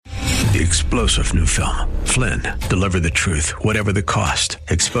The explosive new film, Flynn, deliver the truth, whatever the cost,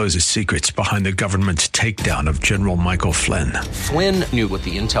 exposes secrets behind the government's takedown of General Michael Flynn. Flynn knew what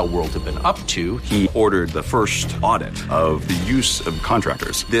the intel world had been up to. He ordered the first audit of the use of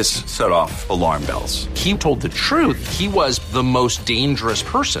contractors. This set off alarm bells. He told the truth. He was the most dangerous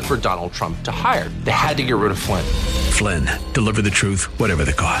person for Donald Trump to hire. They had to get rid of Flynn. Flynn, deliver the truth, whatever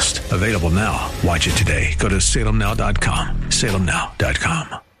the cost. Available now. Watch it today. Go to salemnow.com.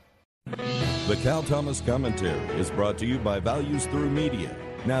 salemnow.com. The Cal Thomas Commentary is brought to you by Values Through Media.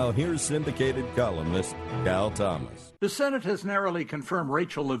 Now here's syndicated columnist Cal Thomas. The Senate has narrowly confirmed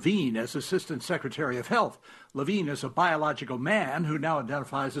Rachel Levine as Assistant Secretary of Health. Levine is a biological man who now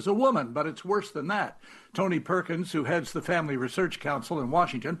identifies as a woman, but it's worse than that. Tony Perkins, who heads the Family Research Council in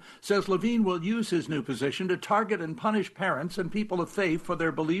Washington, says Levine will use his new position to target and punish parents and people of faith for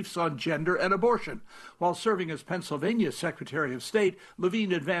their beliefs on gender and abortion. While serving as Pennsylvania's Secretary of State,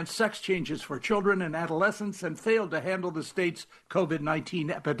 Levine advanced sex changes for children and adolescents and failed to handle the state's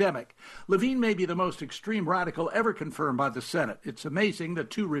COVID-19 epidemic. Levine may be the most extreme radical ever confirmed by the Senate. It's amazing that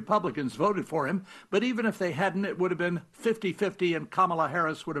 2 Republicans voted for him, but even if they hadn't, it would have been 50-50 and Kamala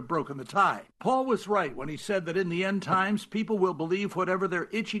Harris would have broken the tie. Paul was right when he said that in the end times, people will believe whatever their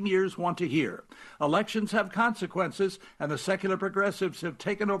itching ears want to hear. Elections have consequences, and the secular progressives have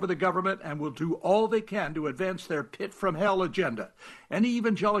taken over the government and will do all they can to advance their pit from hell agenda. Any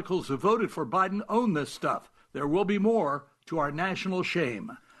evangelicals who voted for Biden own this stuff. There will be more, to our national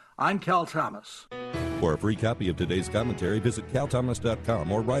shame. I'm Cal Thomas. For a free copy of today's commentary, visit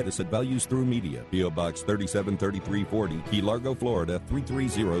calthomas.com or write us at Values Through Media, P.O. Box 373340, Key Largo, Florida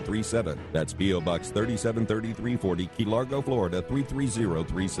 33037. That's P.O. Box 373340, Key Largo, Florida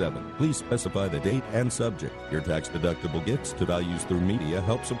 33037. Please specify the date and subject. Your tax-deductible gifts to Values Through Media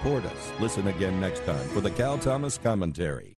help support us. Listen again next time for the Cal Thomas Commentary.